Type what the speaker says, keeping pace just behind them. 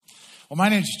Well, my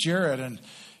name's Jared, and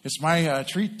it's my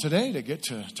treat today to get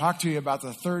to talk to you about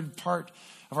the third part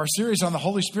of our series on the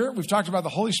Holy Spirit. We've talked about the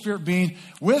Holy Spirit being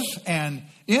with and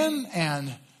in,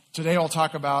 and today I'll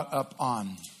talk about up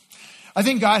on. I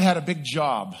think God had a big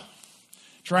job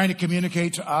trying to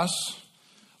communicate to us,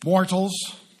 mortals,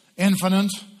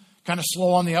 infinite, kind of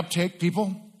slow on the uptake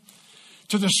people,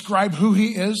 to describe who he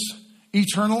is,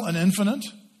 eternal and infinite.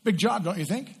 Big job, don't you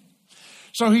think?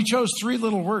 So he chose three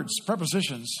little words,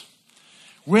 prepositions,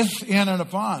 with, in, and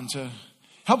upon, to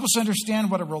help us understand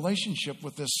what a relationship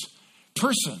with this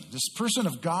person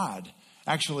of God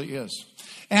actually is.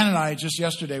 Ann and I just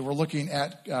yesterday were looking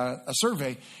at a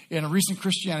survey in a recent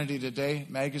Christianity Today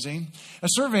magazine, a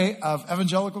survey of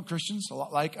evangelical Christians, a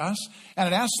lot like us,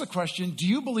 and it asked the question, do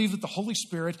you believe that the Holy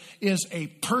Spirit is a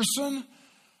person,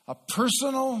 a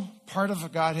personal part of the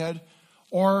Godhead,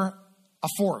 or a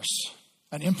force,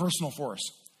 an impersonal force?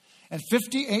 And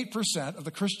 58% of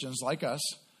the Christians like us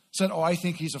said, I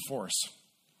think he's a force.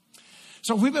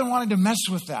 So we've been wanting to mess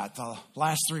with that the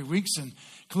last 3 weeks,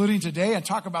 including today, and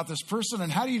talk about this person.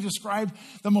 And how do you describe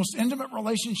the most intimate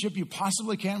relationship you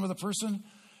possibly can with a person?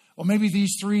 Well, maybe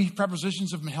these three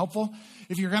prepositions have been helpful.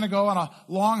 If you're going to go on a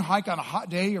long hike on a hot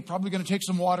day, you're probably going to take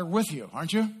some water with you,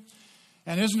 aren't you?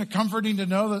 And isn't it comforting to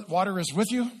know that water is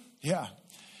with you? Yeah.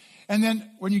 And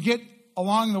then when you get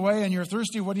along the way and you're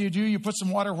thirsty, what do? You put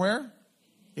some water where?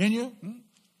 In you?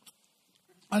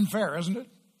 Unfair, isn't it?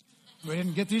 We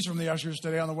didn't get these from the ushers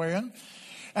today on the way in.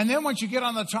 And then once you get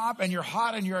on the top and you're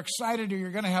hot and you're excited or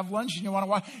you're going to have lunch and you want to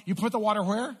watch, you put the water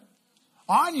where?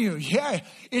 On you. Yeah.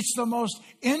 It's the most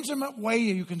intimate way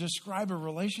you can describe a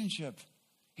relationship.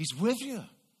 He's with you.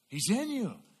 He's in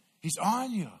you. He's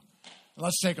on you.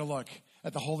 Let's take a look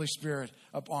at the Holy Spirit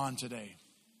up on today.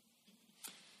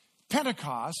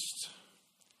 Pentecost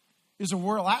is a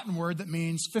Latin word that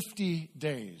means 50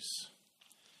 days.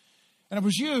 And it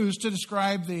was used to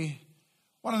describe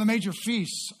one of the major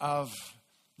feasts of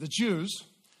the Jews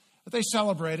that they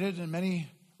celebrated, and many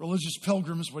religious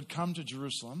pilgrims would come to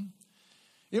Jerusalem.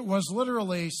 It was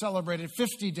literally celebrated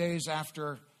 50 days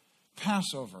after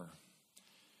Passover.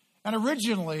 And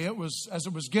originally, it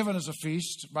was given as a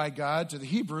feast by God to the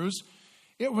Hebrews,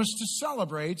 it was to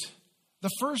celebrate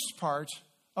the first part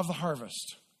of the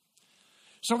harvest.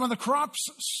 So when the crops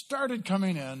started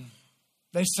coming in,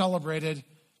 they celebrated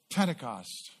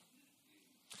Pentecost.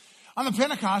 On the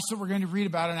Pentecost that we're going to read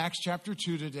about in Acts chapter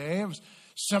 2 today, it was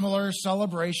similar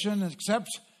celebration, except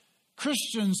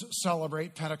Christians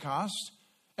celebrate Pentecost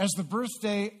as the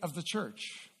birthday of the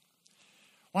church.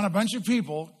 When a bunch of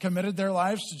people committed their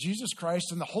lives to Jesus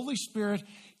Christ and the Holy Spirit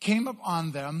came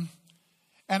upon them,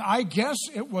 and I guess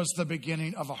it was the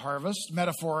beginning of a harvest,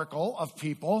 metaphorical, of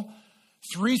people.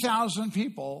 3,000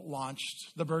 people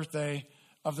launched the birthday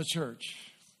of the church.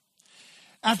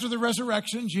 After the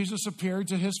resurrection, Jesus appeared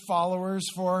to his followers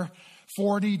for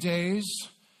 40 days,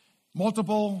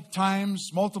 multiple times,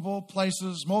 multiple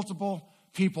places, multiple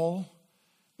people.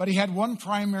 But he had one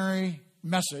primary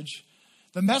message,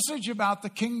 the message about the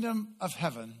kingdom of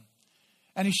heaven.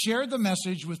 And he shared the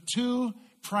message with two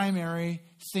primary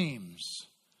themes.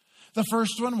 The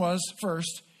first one was,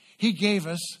 he gave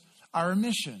us our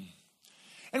mission.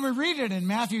 And we read it in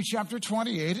Matthew chapter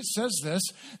 28. It says this,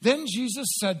 then Jesus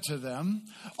said to them,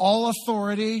 all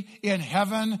authority in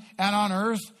heaven and on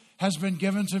earth has been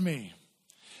given to me.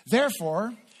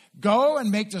 Therefore, go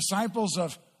and make disciples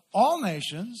of all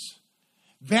nations,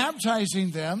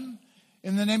 baptizing them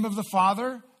in the name of the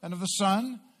Father and of the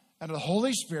Son and of the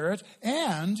Holy Spirit,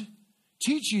 and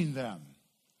teaching them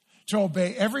to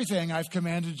obey everything I've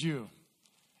commanded you.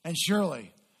 And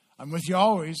surely, I'm with you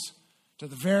always, to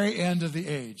the very end of the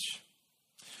age.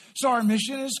 So our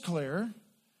mission is clear.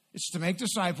 It's to make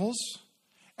disciples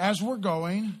as we're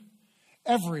going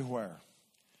everywhere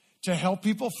to help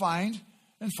people find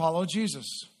and follow Jesus.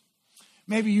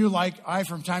 Maybe you, like I,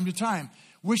 from time to time,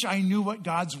 wish I knew what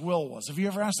God's will was. Have you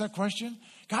ever asked that question?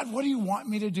 God, what do you want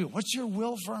me to do? What's your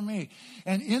will for me?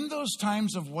 And in those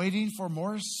times of waiting for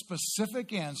more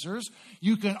specific answers,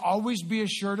 you can always be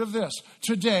assured of this.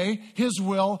 Today, his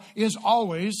will is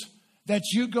always that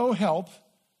you go help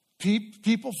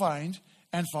people find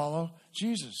and follow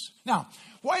Jesus. Now,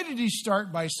 why did he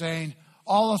start by saying,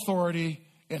 all authority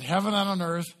in heaven and on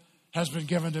earth has been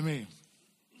given to me?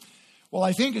 Well,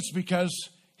 I think it's because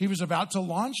he was about to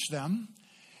launch them,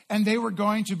 and they were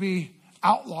going to be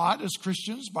outlawed as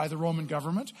Christians by the Roman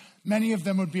government. Many of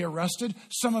them would be arrested.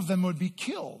 Some of them would be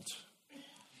killed.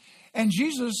 And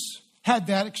Jesus had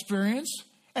that experience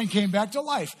and came back to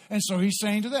life. And so he's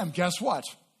saying to them, guess what?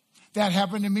 That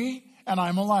happened to me, and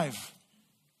I'm alive.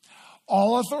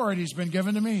 All authority has been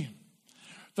given to me.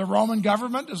 The Roman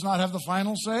government does not have the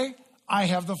final say. I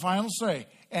have the final say.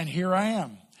 And here I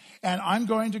am. And I'm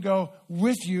going to go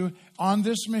with you on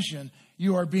this mission.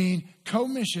 You are being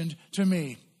commissioned to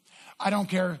me. I don't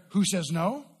care who says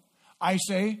no. I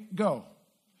say go.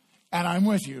 And I'm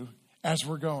with you as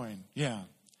we're going. Yeah.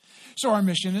 So our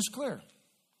mission is clear.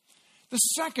 The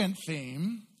second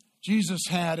theme Jesus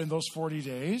had in those 40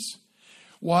 days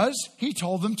was he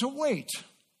told them to wait.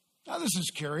 Now this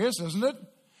is curious, isn't it?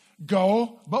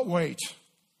 Go, but wait.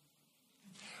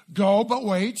 Go, but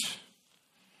wait.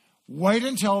 Wait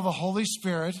until the Holy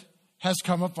Spirit has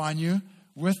come upon you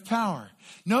with power.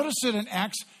 Notice it in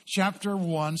Acts chapter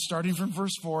 1, starting from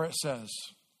verse 4, it says,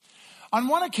 on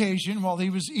one occasion, while he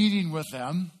was eating with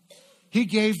them, he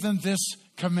gave them this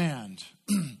command.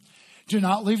 Do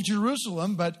not leave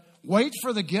Jerusalem, but wait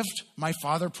for the gift my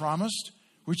Father promised,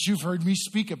 which you've heard me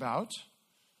speak about.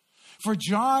 For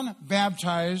John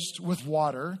baptized with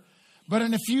water, but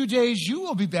in a few days you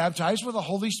will be baptized with the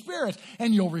Holy Spirit,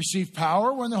 and you'll receive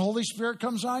power when the Holy Spirit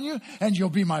comes on you, and you'll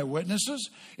be my witnesses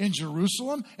in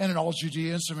Jerusalem and in all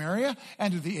Judea and Samaria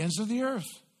and to the ends of the earth.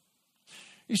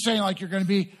 He's saying like you're going to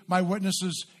be my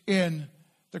witnesses in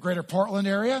the greater Portland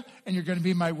area, and you're going to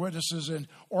be my witnesses in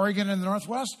Oregon and the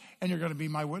Northwest, and you're going to be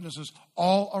my witnesses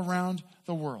all around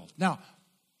the world. Now,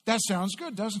 that sounds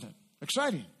good, doesn't it?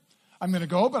 Exciting. I'm going to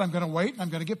go, but I'm going to wait, and I'm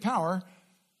going to get power.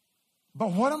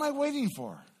 But what am I waiting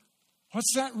for?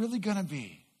 What's that really going to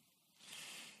be?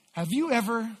 Have you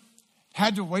ever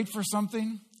had to wait for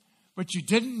something, but you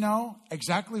didn't know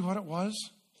exactly what it was?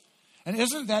 And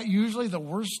isn't that usually the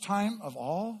worst time of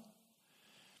all?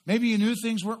 Maybe you knew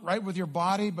things weren't right with your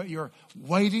body, but you're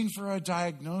waiting for a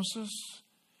diagnosis.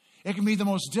 It can be the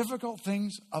most difficult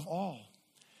things of all.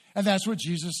 And that's what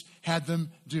Jesus had them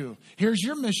do. Here's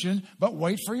your mission, but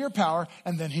wait for your power.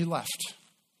 And then he left.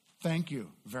 Thank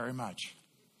you very much.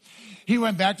 He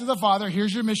went back to the Father.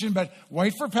 Here's your mission, but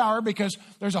wait for power because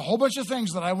there's a whole bunch of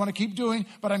things that I want to keep doing,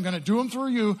 but I'm going to do them through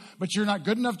you, but you're not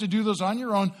good enough to do those on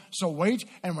your own. So wait,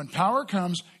 and when power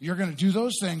comes, you're going to do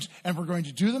those things, and we're going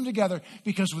to do them together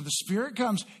because when the Spirit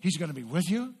comes, he's going to be with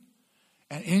you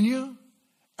and in you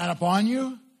and upon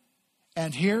you.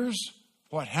 And here's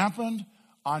what happened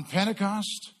on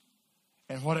Pentecost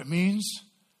and what it means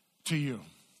to you.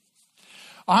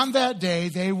 On that day,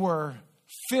 they were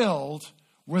filled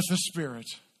with the Spirit.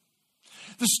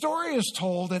 The story is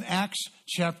told in Acts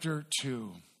chapter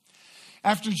 2.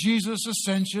 After Jesus'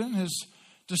 ascension, his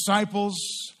disciples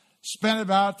spent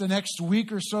about the next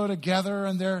week or so together,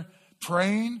 and they're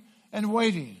praying and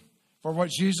waiting for what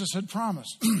Jesus had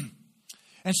promised.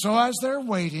 And so as they're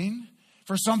waiting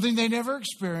for something they never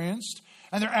experienced,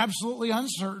 and they're absolutely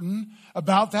uncertain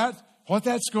about that, what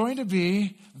that's going to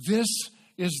be, this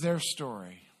is their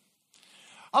story.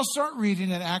 I'll start reading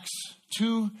in Acts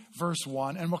 2, verse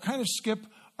 1, and we'll kind of skip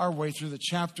our way through the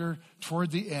chapter toward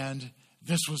the end.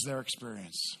 This was their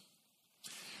experience.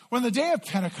 When the day of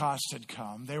Pentecost had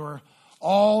come, they were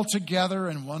all together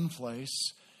in one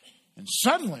place, and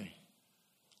suddenly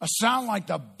a sound like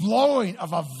the blowing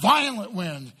of a violent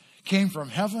wind came from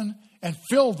heaven and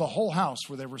filled the whole house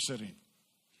where they were sitting.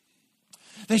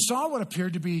 They saw what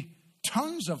appeared to be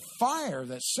tongues of fire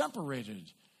that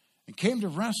separated and came to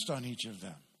rest on each of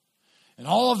them. And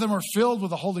all of them were filled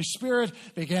with the Holy Spirit,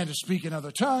 began to speak in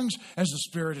other tongues as the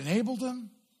Spirit enabled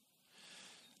them.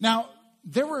 Now,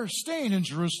 they were staying in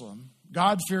Jerusalem,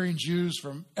 God-fearing Jews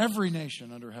from every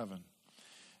nation under heaven.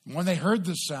 And when they heard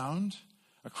this sound,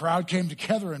 a crowd came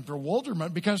together in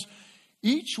bewilderment because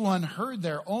each one heard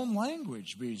their own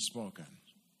language being spoken.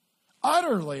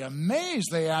 Utterly amazed,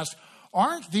 they asked,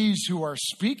 "Aren't these who are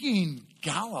speaking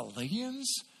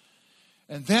Galileans?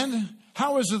 And then,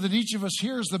 how is it that each of us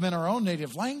hears them in our own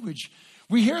native language?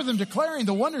 We hear them declaring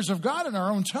the wonders of God in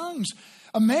our own tongues."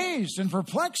 Amazed and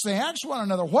perplexed, they asked one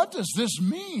another, "What does this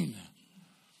mean?"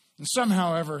 And some,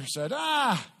 however, said,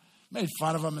 made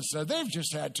fun of them and said, "They've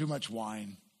just had too much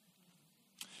wine."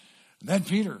 And then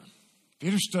Peter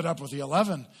stood up with the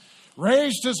 11,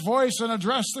 raised his voice and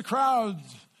addressed the crowd.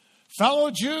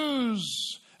 "Fellow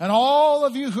Jews, and all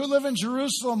of you who live in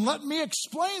Jerusalem, let me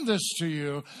explain this to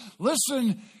you.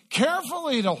 Listen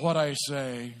carefully to what I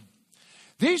say.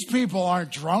 These people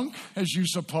aren't drunk, as you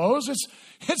suppose.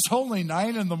 It's only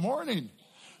 9 a.m.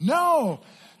 No,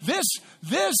 this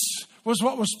was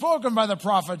what was spoken by the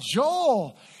prophet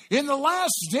Joel. In the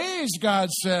last days,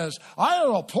 God says, I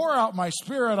will pour out my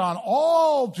Spirit on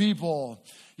all people.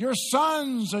 Your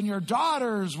sons and your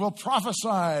daughters will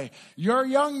prophesy. Your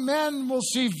young men will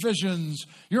see visions.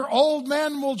 Your old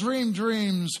men will dream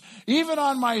dreams. Even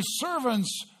on my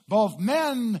servants, both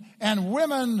men and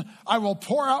women, I will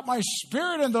pour out my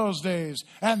Spirit in those days,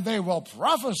 and they will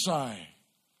prophesy.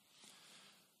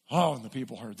 Oh, and the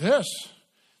people heard this.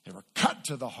 They were cut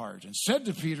to the heart and said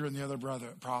to Peter and the other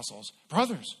apostles,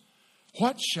 brothers,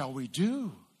 what shall we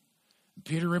do? And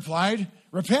Peter replied,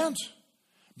 repent,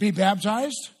 be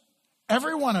baptized,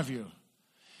 every one of you,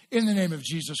 in the name of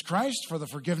Jesus Christ for the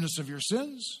forgiveness of your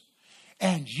sins,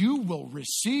 and you will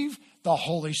receive the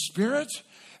Holy Spirit.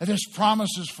 And this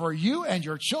promise is for you and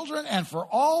your children and for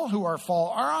all who are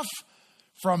far off,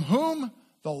 from whom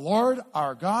the Lord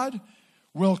our God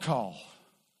will call.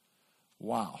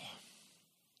 Wow.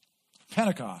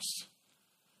 Pentecost.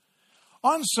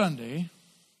 On Sunday,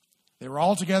 they were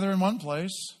all together in one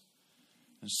place,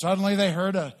 and suddenly they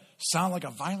heard a sound like a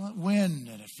violent wind,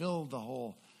 and it filled the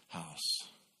whole house.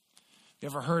 You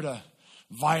ever heard a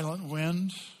violent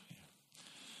wind?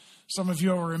 Some of you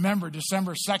will remember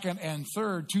December 2nd and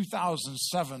 3rd,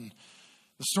 2007,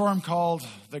 the storm called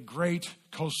the Great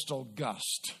Coastal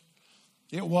Gust.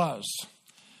 It was.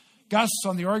 Gusts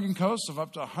on the Oregon coast of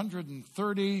up to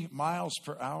 130 miles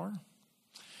per hour.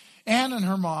 Anne and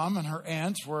her mom and her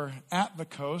aunt were at the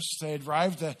coast. They had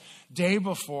arrived the day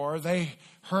before. They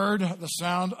heard the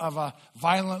sound of a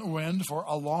violent wind for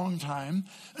a long time.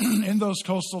 In those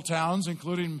coastal towns,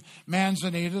 including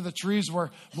Manzanita, the trees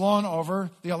were blown over.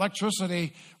 The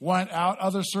electricity went out.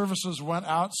 Other services went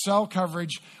out. Cell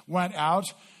coverage went out.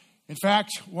 In fact,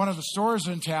 one of the stores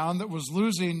in town that was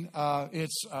losing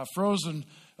its frozen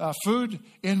food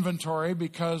inventory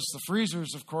because the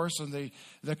freezers, of course, and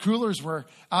the coolers were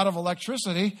out of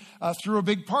electricity, threw a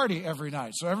big party every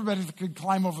night. So everybody that could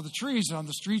climb over the trees on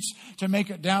the streets to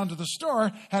make it down to the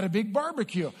store had a big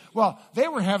barbecue. Well, they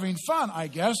were having fun, I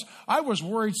guess. I was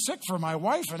worried sick for my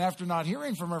wife, and after not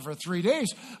hearing from her for 3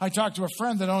 days, I talked to a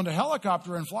friend that owned a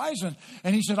helicopter and flies in,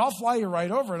 and he said, I'll fly you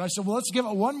right over. And I said, well, let's give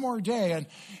it one more day.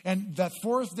 And that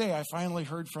fourth day, I finally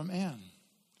heard from Ann.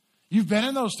 You've been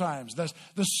in those times. The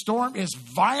storm is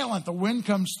violent. The wind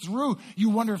comes through. You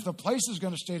wonder if the place is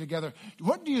going to stay together.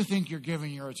 What do you think you're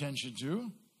giving your attention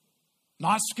to?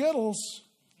 Not Skittles.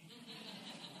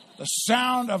 The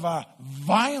sound of a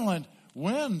violent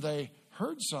wind. They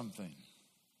heard something.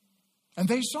 And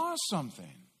they saw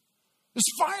something. This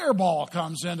fireball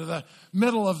comes into the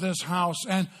middle of this house.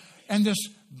 And this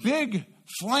big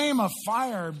flame of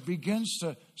fire begins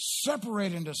to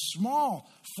separate into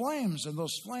small flames, and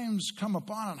those flames come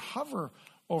upon and hover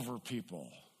over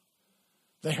people.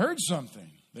 They heard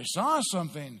something, they saw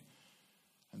something,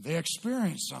 and they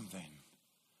experienced something.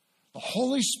 The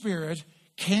Holy Spirit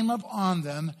came up on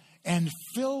them and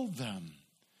filled them.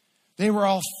 They were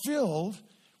all filled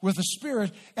with the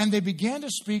Spirit, and they began to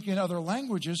speak in other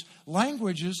languages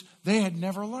they had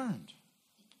never learned.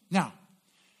 Now,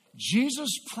 Jesus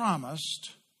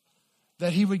promised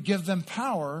that he would give them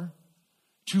power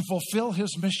to fulfill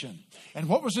his mission. And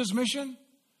what was his mission?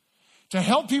 To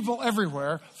help people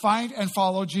everywhere find and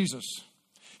follow Jesus.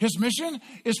 His mission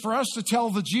is for us to tell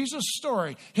the Jesus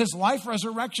story, his life,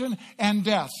 resurrection, and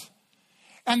death.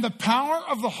 And the power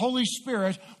of the Holy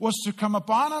Spirit was to come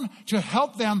upon them to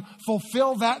help them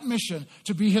fulfill that mission,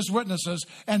 to be his witnesses.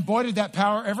 And boy, did that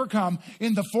power ever come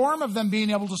in the form of them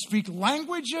being able to speak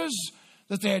languages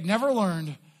that they had never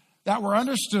learned, that were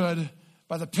understood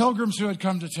by the pilgrims who had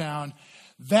come to town.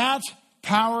 That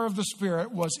power of the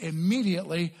Spirit was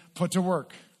immediately put to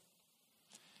work.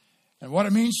 And what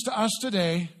it means to us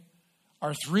today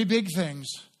are three big things.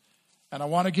 And I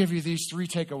want to give you these three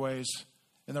takeaways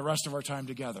in the rest of our time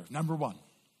together. Number one,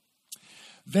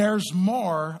 there's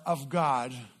more of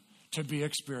God to be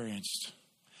experienced.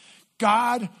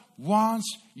 God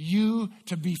wants you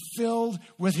to be filled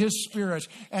with his Spirit.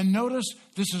 And notice,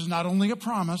 this is not only a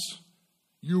promise,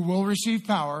 you will receive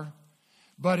power,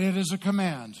 but it is a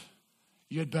command.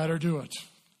 You'd better do it.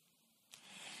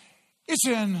 It's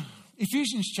in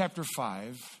Ephesians chapter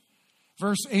 5,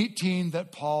 verse 18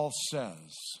 that Paul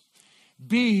says,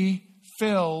 be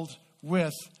filled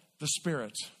with the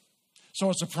Spirit.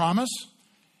 So it's a promise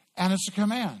and it's a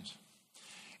command.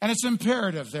 And it's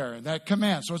imperative there, that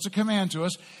command. So it's a command to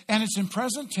us, and it's in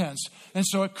present tense. And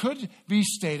so it could be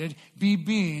stated, be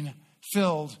being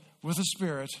filled with the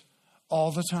Spirit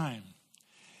all the time.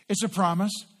 It's a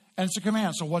promise and it's a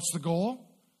command. So what's the goal?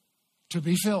 To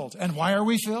be filled. And why are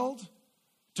we filled?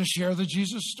 To share the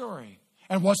Jesus story.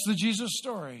 And what's the Jesus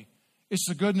story? It's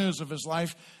the good news of his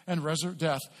life and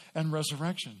death and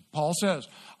resurrection. Paul says,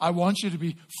 I want you to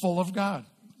be full of God.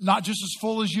 not just as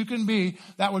full as you can be.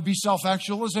 That would be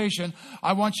self-actualization.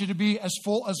 I want you to be as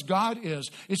full as God is.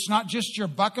 It's not just your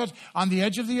bucket on the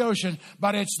edge of the ocean,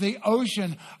 but it's the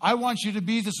ocean. I want you to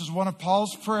be, this is one of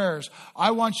Paul's prayers,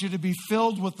 I want you to be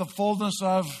filled with the fullness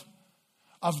of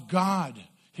God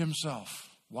himself.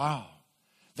 Wow.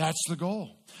 That's the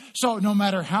goal. So no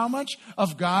matter how much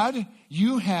of God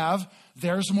you have,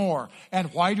 there's more.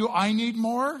 And why do I need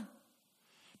more?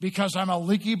 Because I'm a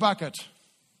leaky bucket.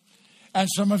 And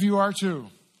some of you are too.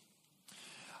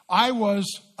 I was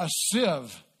a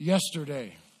sieve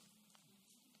yesterday.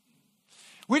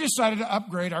 We decided to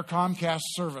upgrade our Comcast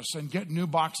service and get new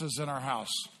boxes in our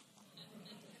house.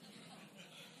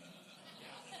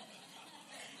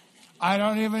 I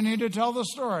don't even need to tell the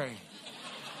story.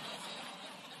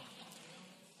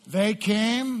 They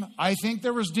came. I think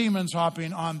there was demons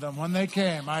hopping on them when they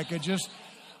came. I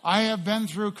have been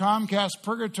through Comcast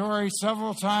purgatory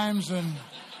several times, and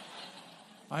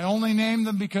I only name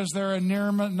them because they're a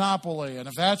near monopoly. And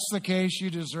if that's the case, you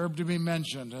deserve to be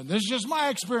mentioned. And this is just my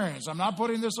experience. I'm not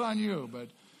putting this on you, but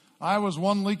I was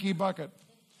one leaky bucket.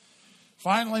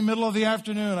 Finally, middle of the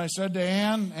afternoon, I said to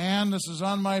Ann, this is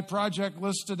on my project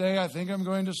list today. I think I'm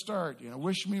going to start.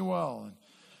 Wish me well. And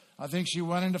I think she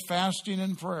went into fasting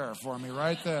and prayer for me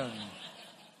right then.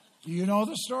 You know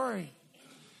the story.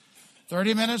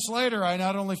 30 minutes later, I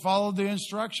not only followed the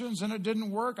instructions and it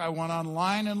didn't work, I went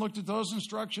online and looked at those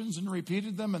instructions and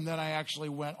repeated them, and then I actually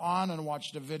went on and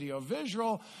watched a video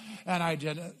visual, and I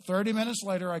did it. 30 minutes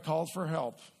later, I called for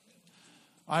help.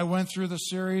 I went through the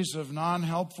series of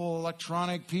non-helpful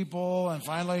electronic people and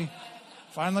finally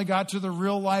got to the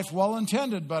real-life,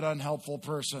 well-intended but unhelpful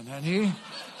person, and he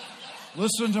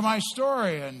listened to my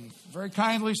story and very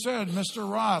kindly said, Mr.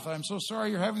 Roth, I'm so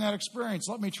sorry you're having that experience.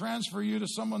 Let me transfer you to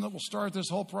someone that will start this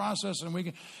whole process, and we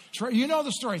can try. You know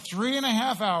the story.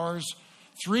 3.5 hours,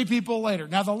 3 people later.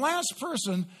 Now, the last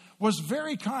person was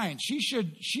very kind. She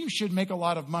should make a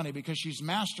lot of money because she's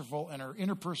masterful in her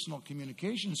interpersonal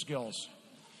communication skills.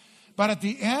 But at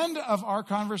the end of our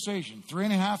conversation,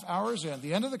 3.5 hours in,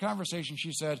 the end of the conversation,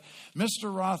 she said,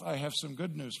 Mr. Roth, I have some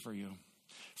good news for you.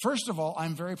 First of all,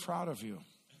 I'm very proud of you.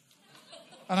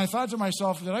 And I thought to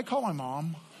myself, did I call my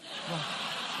mom?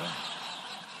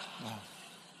 No.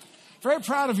 Very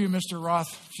proud of you, Mr. Roth.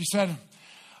 She said,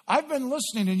 I've been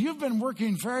listening and you've been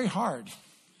working very hard.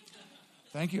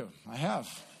 Thank you, I have.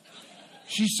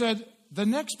 She said, the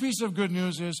next piece of good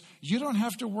news is you don't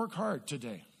have to work hard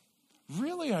today.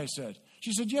 Really, I said.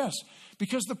 She said, yes,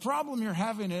 because the problem you're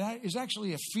having is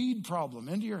actually a feed problem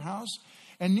into your house.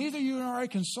 And neither you nor I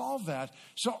can solve that.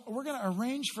 So we're going to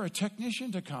arrange for a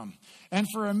technician to come. And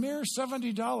for a mere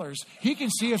 $70, he can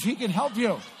see if he can help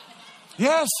you.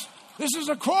 Yes, this is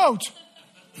a quote.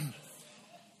 In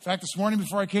fact, this morning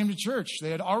before I came to church,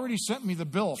 they had already sent me the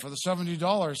bill for the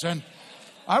 $70. And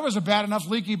I was a bad enough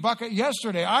leaky bucket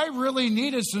yesterday. I really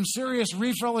needed some serious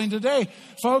refilling today.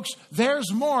 Folks,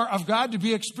 there's more of God to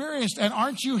be experienced. And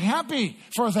aren't you happy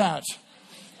for that?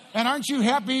 And aren't you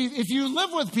happy if you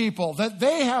live with people that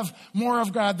they have more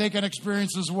of God they can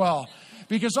experience as well?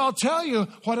 Because I'll tell you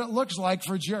what it looks like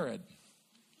for Jared.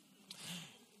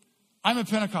 I'm a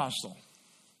Pentecostal.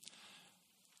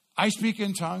 I speak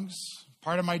in tongues,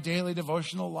 part of my daily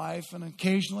devotional life, and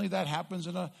occasionally that happens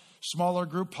in a smaller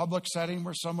group public setting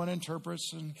where someone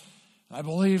interprets. And I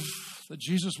believe that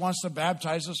Jesus wants to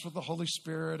baptize us with the Holy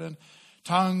Spirit, and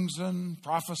tongues and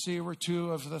prophecy were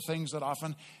 2 of the things that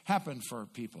often happen for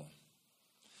people.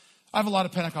 I have a lot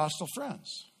of Pentecostal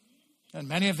friends. And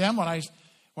many of them, when I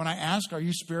ask, are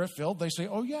you Spirit-filled? They say,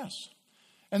 oh, yes.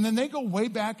 And then they go way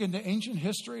back into ancient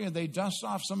history and they dust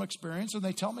off some experience and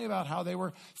they tell me about how they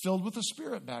were filled with the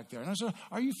Spirit back there. And I said,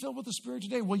 are you filled with the Spirit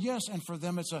today? Well, yes. And for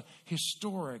them, it's a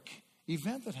historic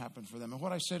event that happened for them. And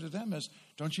what I say to them is,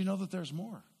 don't you know that there's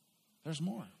more? There's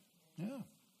more. Yeah.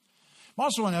 I'm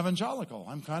also an evangelical.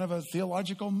 I'm kind of a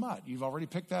theological mutt. You've already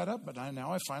picked that up, but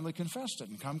now I finally confessed it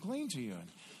and come clean to you. And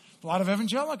a lot of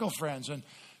evangelical friends, and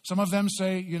some of them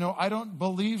say, I don't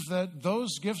believe that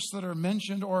those gifts that are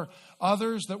mentioned or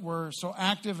others that were so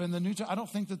active in the New Testament, I don't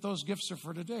think that those gifts are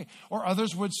for today. Or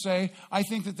others would say, I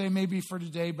think that they may be for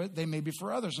today, but they may be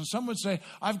for others. And some would say,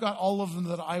 I've got all of them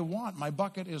that I want. My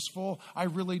bucket is full. I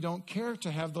really don't care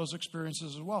to have those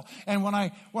experiences as well. And when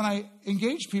I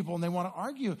engage people and they want to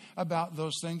argue about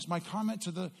those things, my comment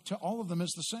to all of them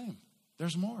is the same.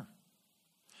 There's more.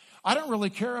 I don't really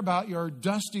care about your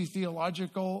dusty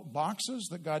theological boxes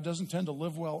that God doesn't tend to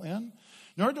live well in,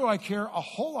 nor do I care a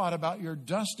whole lot about your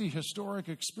dusty historic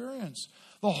experience.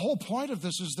 The whole point of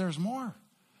this is there's more.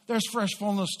 There's fresh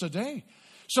fullness today.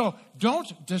 So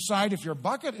don't decide if your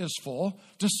bucket is full.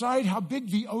 Decide how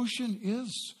big the ocean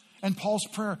is And Paul's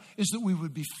prayer is that we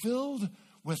would be filled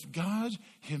with God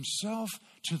himself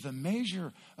to the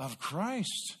measure of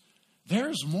Christ.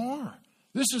 There's more.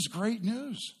 This is great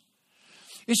news.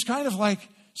 It's kind of like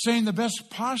saying the best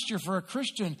posture for a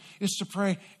Christian is to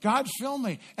pray, God, fill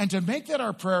me. And to make that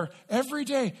our prayer every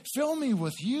day, fill me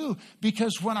with you.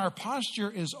 Because when our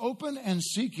posture is open and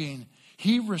seeking,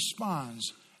 he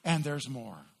responds, and there's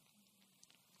more.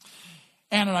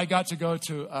 Ann and I got to go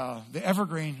to the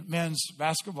Evergreen men's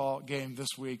basketball game this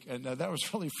week, and that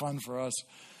was really fun for us.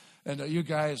 And you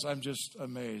guys, I'm just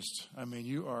amazed. I mean,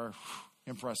 you are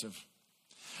impressive.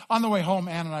 On the way home,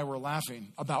 Ann and I were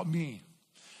laughing about me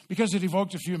because it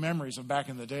evoked a few memories of back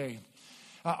in the day.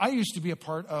 I used to be a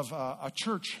part of a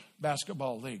church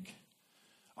basketball league.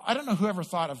 I don't know who ever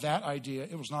thought of that idea.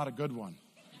 It was not a good one.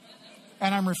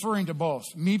 And I'm referring to both,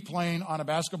 me playing on a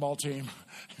basketball team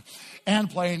and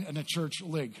playing in a church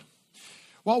league.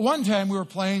 Well, one time we were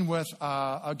playing with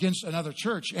against another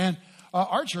church, and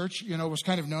our church, was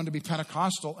kind of known to be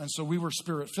Pentecostal, and so we were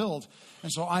Spirit-filled,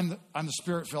 and so I'm the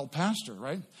Spirit-filled pastor,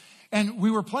 right? And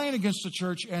we were playing against a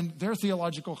church, and their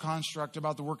theological construct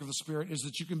about the work of the Spirit is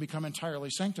that you can become entirely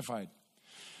sanctified.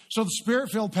 So the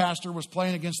Spirit-filled pastor was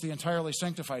playing against the entirely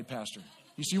sanctified pastor.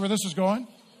 You see where this is going?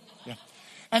 Yeah.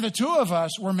 And the two of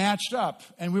us were matched up,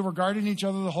 and we were guarding each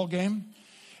other the whole game.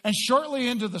 And shortly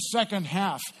into the second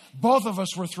half, both of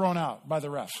us were thrown out by the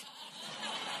ref.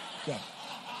 Yeah.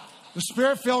 The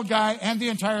Spirit-filled guy and the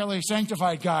entirely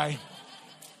sanctified guy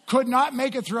could not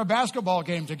make it through a basketball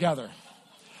game together.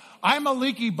 I'm a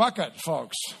leaky bucket,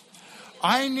 folks.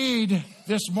 I need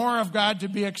this more of God to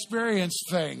be experienced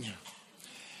thing.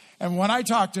 And when I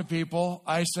talk to people,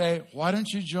 I say, why don't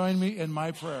you join me in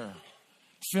my prayer?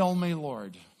 Fill me,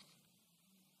 Lord.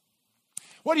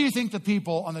 What do you think the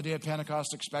people on the day of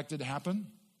Pentecost expected to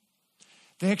happen?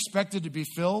 They expected to be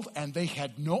filled, and they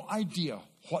had no idea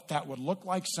what that would look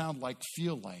like, sound like,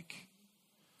 feel like.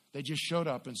 They just showed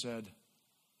up and said,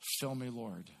 fill me,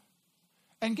 Lord.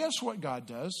 And guess what God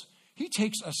does? He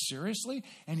takes us seriously,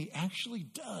 and he actually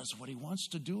does what he wants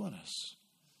to do in us.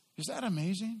 Is that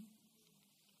amazing?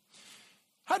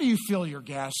 How do you fill your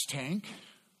gas tank?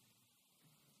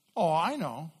 Oh, I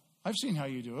know. I've seen how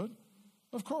you do it.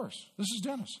 Of course. This is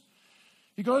Dennis.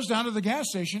 He goes down to the gas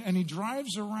station and he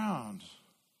drives around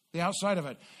the outside of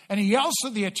it. And he yells to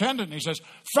the attendant and he says,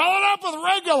 fill it up with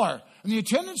regular. And the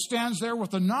attendant stands there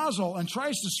with the nozzle and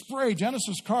tries to spray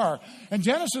Dennis's car. And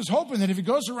Dennis is hoping that if he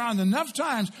goes around enough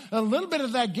times, a little bit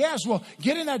of that gas will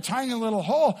get in that tiny little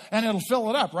hole and it'll fill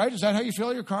it up, right? Is that how you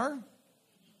fill your car?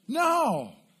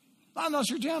 No. Not unless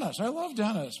you're Dennis. I love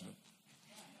Dennis. But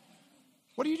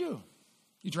what do?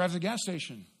 You drive to the gas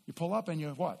station. You pull up and you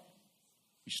what?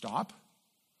 You stop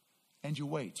and you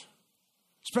wait.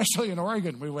 Especially in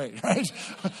Oregon, we wait, right?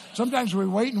 Sometimes we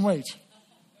wait and wait.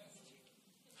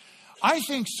 I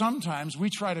think sometimes we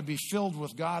try to be filled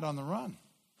with God on the run.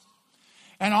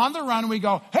 And on the run we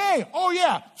go, hey, oh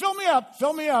yeah, fill me up,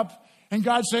 fill me up. And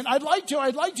God's saying, I'd like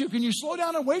to. Can you slow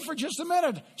down and wait for just a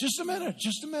minute? Just a minute,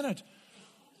 just a minute.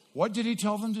 What did he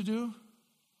tell them to do?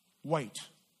 Wait.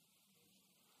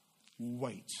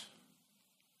 Wait.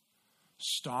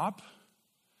 Stop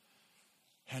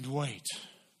and wait.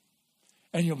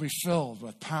 And you'll be filled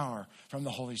with power from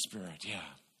the Holy Spirit. Yeah.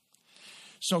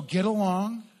 So get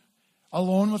alone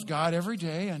with God every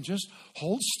day and just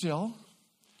hold still.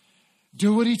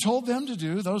 Do what he told them to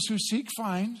do. Those who seek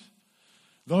find.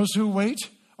 Those who wait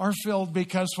are filled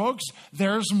because, folks,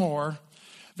 there's more.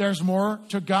 There's more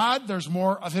to God. There's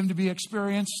more of him to be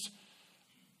experienced.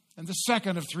 And the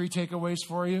second of three takeaways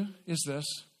for you is this.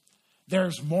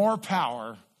 There's more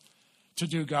power to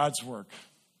do God's work.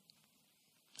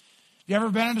 You ever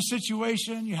been in a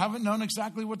situation you haven't known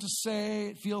exactly what to say?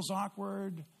 It feels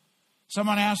awkward.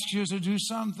 Someone asks you to do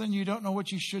something. You don't know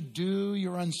what you should do.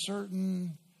 You're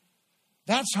uncertain.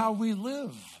 That's how we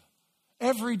live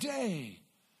every day.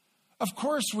 Of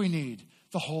course we need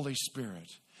the Holy Spirit.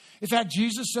 In fact,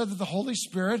 Jesus said that the Holy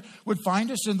Spirit would find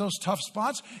us in those tough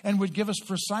spots and would give us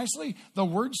precisely the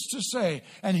words to say.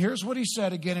 And here's what he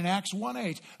said again in Acts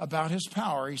 1:8 about his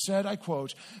power. He said, I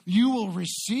quote, you will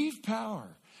receive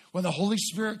power when the Holy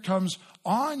Spirit comes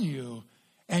on you,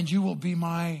 and you will be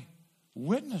my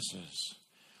witnesses.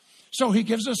 So he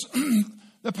gives us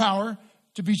the power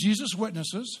to be Jesus'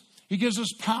 witnesses. He gives us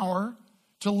power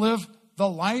to live the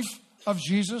life of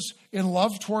Jesus in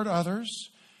love toward others,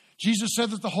 Jesus said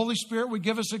that the Holy Spirit would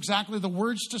give us exactly the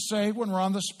words to say when we're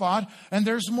on the spot. And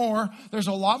there's more. There's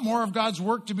a lot more of God's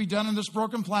work to be done on this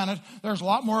broken planet. There's a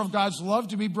lot more of God's love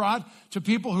to be brought to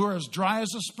people who are as dry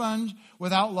as a sponge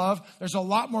without love. There's a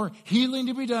lot more healing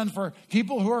to be done for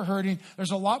people who are hurting. There's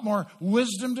a lot more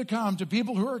wisdom to come to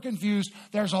people who are confused.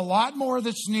 There's a lot more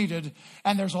that's needed.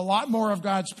 And there's a lot more of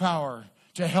God's power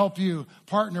to help you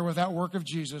partner with that work of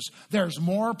Jesus. There's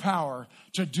more power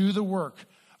to do the work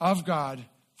of God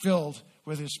filled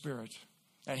with His Spirit.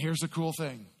 And here's the cool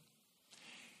thing.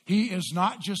 He is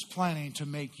not just planning to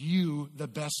make you the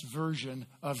best version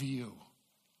of you.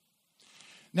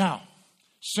 Now,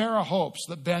 Sarah hopes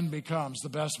that Ben becomes the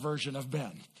best version of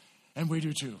Ben. And we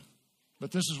do too.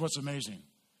 But this is what's amazing.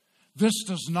 This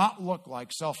does not look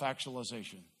like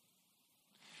self-actualization.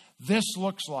 This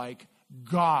looks like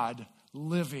God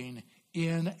living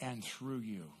in and through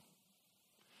you.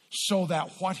 So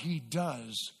that what He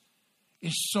does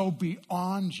is so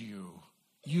beyond you,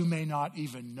 you may not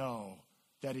even know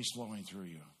that He's flowing through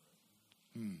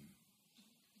you.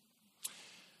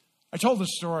 I told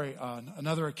this story on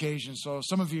another occasion, so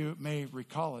some of you may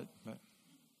recall it. But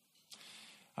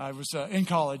I was in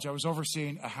college. I was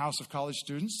overseeing a house of college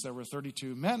students. There were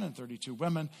 32 men and 32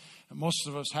 women. And most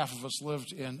of us, half of us,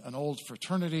 lived in an old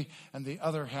fraternity, and the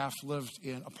other half lived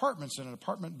in apartments in an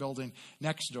apartment building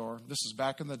next door. This is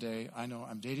back in the day. I know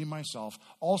I'm dating myself.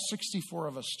 All 64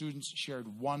 of us students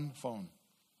shared one phone.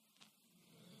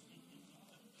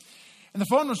 And the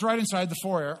phone was right inside the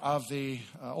foyer of the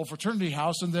old fraternity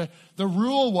house. And the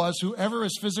rule was whoever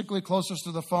is physically closest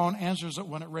to the phone answers it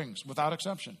when it rings, without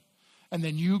exception. And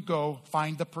then you go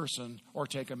find the person or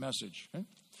take a message. Okay?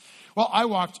 Well, I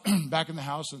walked back in the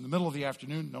house in the middle of the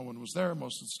afternoon. No one was there.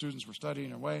 Most of the students were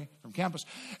studying away from campus.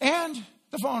 And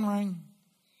the phone rang.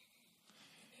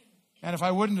 And if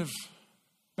I wouldn't have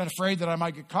been afraid that I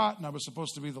might get caught, and I was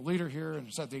supposed to be the leader here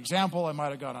and set the example, I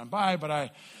might have got on by. But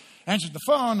I answered the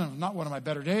phone, and not one of my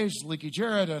better days, Leaky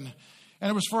Jared. And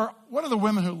it was for one of the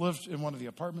women who lived in one of the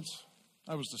apartments.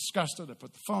 I was disgusted. I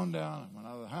put the phone down. I went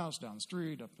out of the house, down the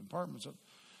street, up the apartments,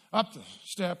 up the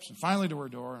steps, and finally to her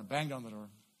door, and banged on the door.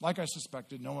 Like I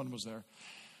suspected, no one was there.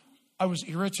 I was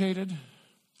irritated,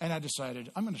 and I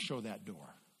decided, I'm going to show that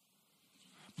door.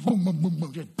 Boom, boom, boom,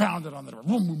 boom. Just pounded on the door.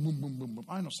 Boom, boom, boom, boom, boom, boom.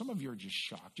 I know some of you are just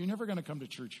shocked. You're never going to come to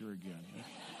church here again.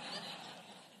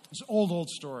 It's an old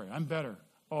story. I'm better.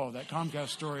 Oh, that Comcast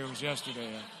story was yesterday.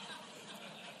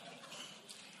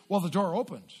 Well, the door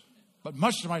opened. But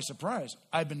much to my surprise,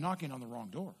 I'd been knocking on the wrong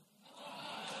door.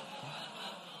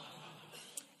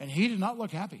 And he did not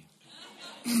look happy.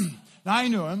 Now, I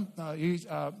knew him. He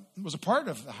was a part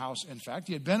of the house, in fact.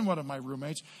 He had been one of my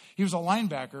roommates. He was a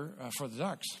linebacker for the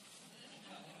Ducks.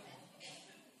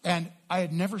 And I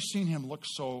had never seen him look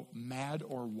so mad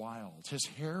or wild. His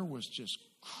hair was just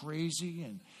crazy,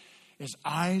 and his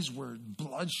eyes were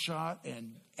bloodshot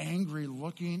and angry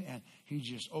looking, and he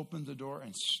just opened the door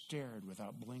and stared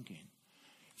without blinking.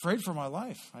 Afraid for my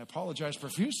life. I apologized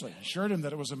profusely. Assured him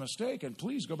that it was a mistake, and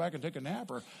please go back and take a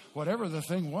nap or whatever the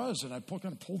thing was. And I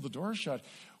kind of pulled the door shut.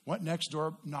 Went next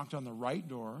door, knocked on the right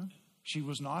door. She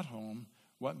was not home.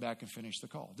 Went back and finished the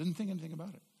call. Didn't think anything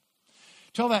about it.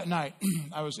 Till that night,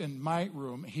 I was in my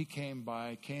room. He came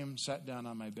by, sat down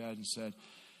on my bed and said,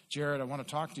 Jared, I want to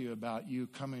talk to you about you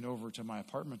coming over to my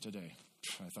apartment today.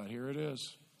 I thought, here it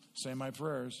is. Say my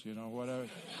prayers, whatever.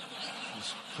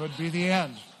 This could be the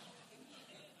end.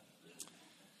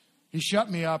 He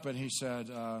shut me up and he said,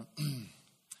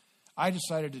 I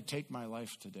decided to take my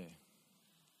life today.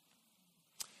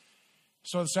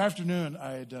 So this afternoon,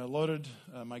 I had loaded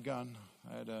my gun.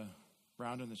 I had a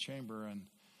round in the chamber, and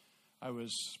I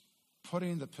was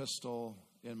putting the pistol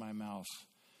in my mouth.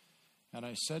 And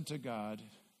I said to God,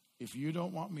 if you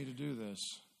don't want me to do this,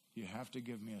 you have to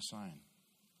give me a sign.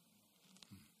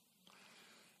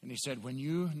 And he said, when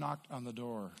you knocked on the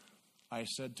door, I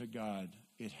said to God,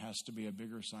 it has to be a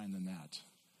bigger sign than that.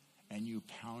 And you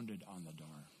pounded on the door.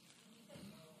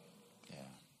 Yeah.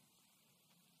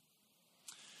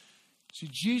 See,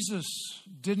 Jesus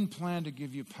didn't plan to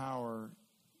give you power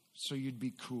so you'd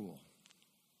be cool.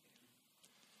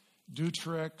 Do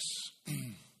tricks.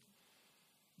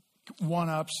 One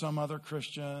up some other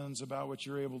Christians about what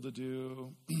you're able to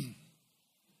do.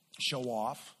 Show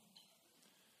off.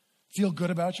 Feel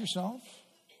good about yourself.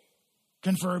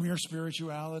 Confirm your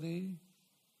spirituality.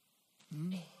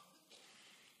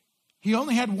 He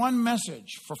only had one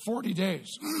message for 40 days.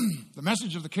 The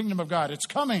message of the kingdom of God. It's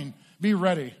coming. Be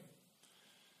ready.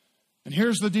 And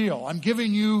here's the deal. I'm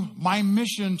giving you my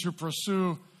mission to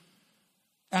pursue,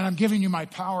 and I'm giving you my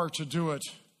power to do it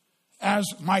as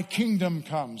my kingdom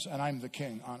comes, and I'm the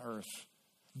king on earth.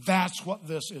 That's what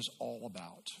this is all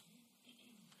about.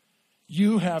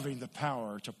 You having the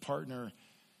power to partner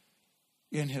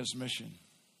in his mission.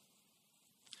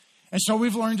 And so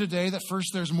we've learned today that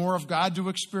first, there's more of God to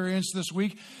experience this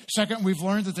week. Second, we've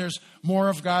learned that there's more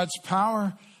of God's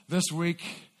power this week.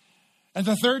 And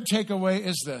the third takeaway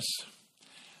is this: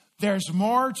 there's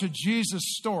more to Jesus'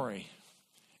 story,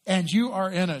 and you are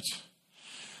in it.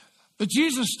 The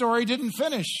Jesus story didn't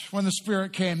finish when the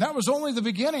Spirit came. That was only the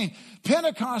beginning.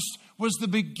 Pentecost was the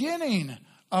beginning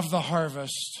of the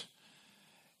harvest.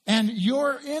 And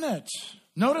you're in it.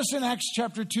 Notice in Acts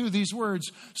chapter 2 these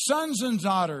words, sons and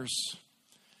daughters.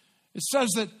 It says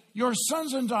that your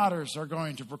sons and daughters are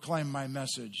going to proclaim my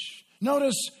message.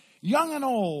 Notice young and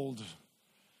old.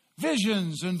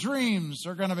 Visions and dreams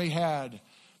are going to be had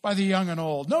by the young and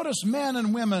old. Notice men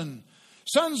and women,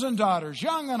 sons and daughters,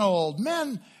 young and old,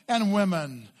 men and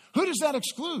women. Who does that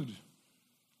exclude?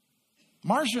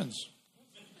 Martians.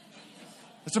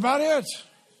 That's about it.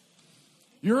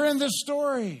 You're in this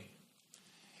story.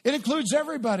 It includes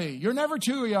everybody. You're never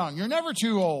too young. You're never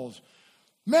too old.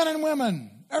 Men and women,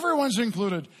 everyone's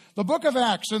included. The book of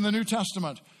Acts in the New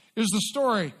Testament is the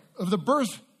story of the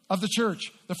birth of the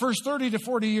church, the first 30 to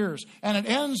 40 years. And it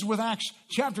ends with Acts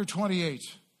chapter 28.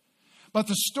 But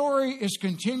the story is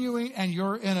continuing and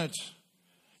you're in it.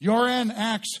 You're in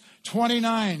Acts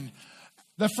 29.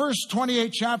 The first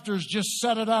 28 chapters just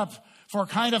set it up for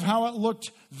kind of how it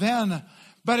looked then.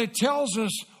 But it tells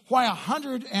us why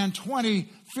 120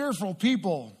 fearful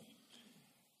people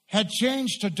had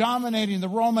changed to dominating the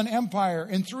Roman Empire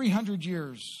in 300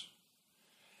 years.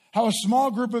 How a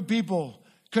small group of people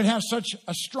could have such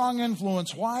a strong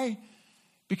influence. Why?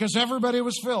 Because everybody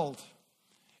was filled.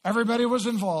 Everybody was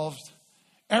involved.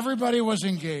 Everybody was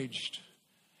engaged.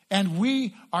 And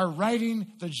we are writing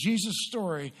the Jesus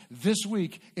story this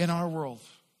week in our world.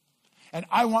 And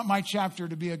I want my chapter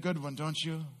to be a good one, don't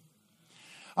you?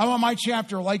 I want my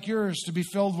chapter, like yours, to be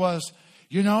filled with,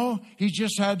 he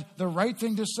just had the right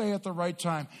thing to say at the right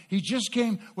time. He just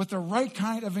came with the right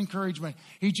kind of encouragement.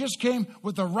 He just came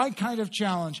with the right kind of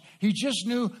challenge. He just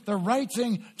knew the right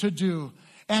thing to do.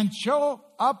 And show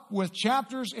up with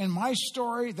chapters in my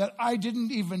story that I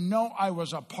didn't even know I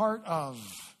was a part of.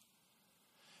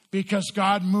 Because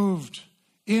God moved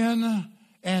in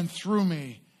and through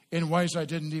me in ways I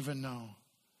didn't even know.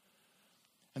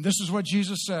 And this is what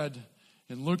Jesus said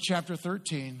in Luke chapter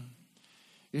 13.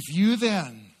 If you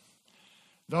then,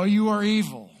 though you are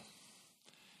evil,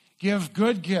 give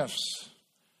good gifts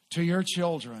to your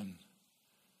children,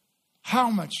 how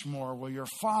much more will your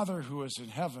Father who is in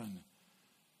heaven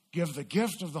give the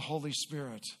gift of the Holy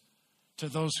Spirit to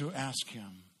those who ask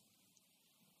him?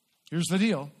 Here's the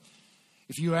deal.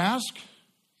 If you ask,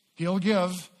 he'll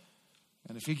give.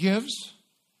 And if he gives,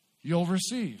 you'll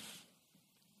receive.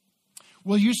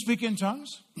 Will you speak in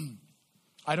tongues?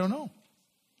 I don't know.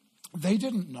 They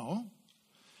didn't know.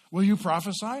 Will you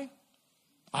prophesy?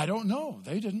 I don't know.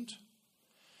 They didn't.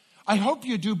 I hope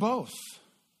you do both.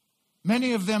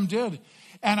 Many of them did.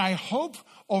 And I hope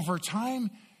over time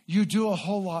you do a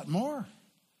whole lot more.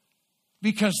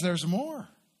 Because there's more.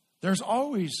 There's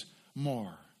always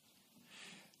more.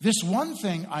 This one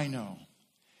thing I know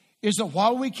is that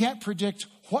while we can't predict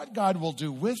what God will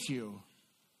do with you,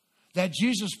 that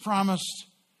Jesus promised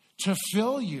to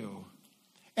fill you.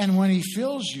 And when he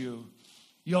fills you,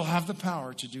 you'll have the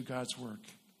power to do God's work.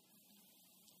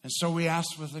 And so we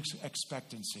ask with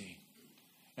expectancy.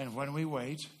 And when we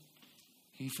wait,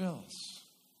 he fills.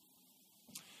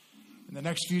 In the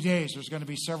next few days, there's going to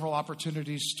be several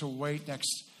opportunities to wait.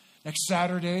 Next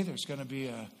Saturday, there's going to be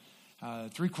a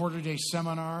 3-quarter day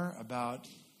seminar about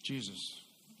Jesus.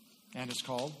 And it's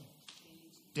called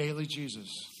Daily Jesus.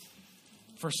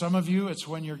 For some of you, it's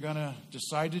when you're going to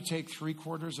decide to take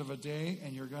 3/4 of a day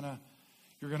and you're going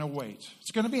to wait.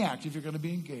 It's going to be active. You're going to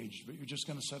be engaged, but you're just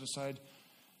going to set aside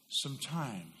some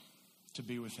time to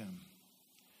be with him.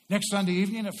 Next Sunday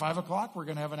evening at 5 o'clock, we're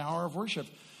going to have an hour of worship.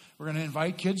 We're going to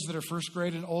invite kids that are first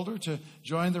grade and older to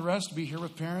join the rest, be here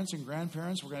with parents and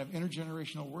grandparents. We're going to have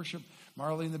intergenerational worship.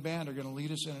 Marley and the band are going to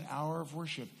lead us in an hour of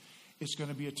worship. It's going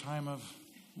to be a time of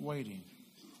waiting.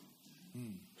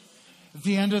 At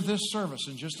the end of this service,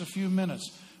 in just a few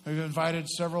minutes, we've invited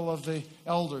several of the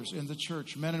elders in the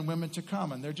church, men and women, to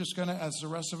come. And they're just going to, as the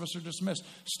rest of us are dismissed,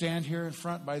 stand here in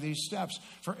front by these steps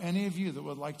for any of you that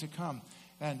would like to come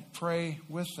and pray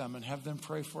with them and have them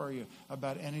pray for you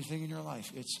about anything in your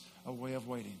life. It's a way of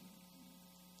waiting.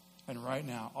 And right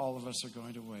now, all of us are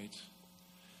going to wait.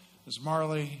 As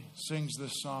Marley sings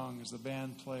this song, as the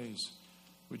band plays,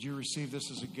 would you receive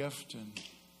this as a gift and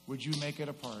would you make it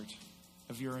a part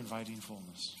of your inviting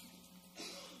fullness?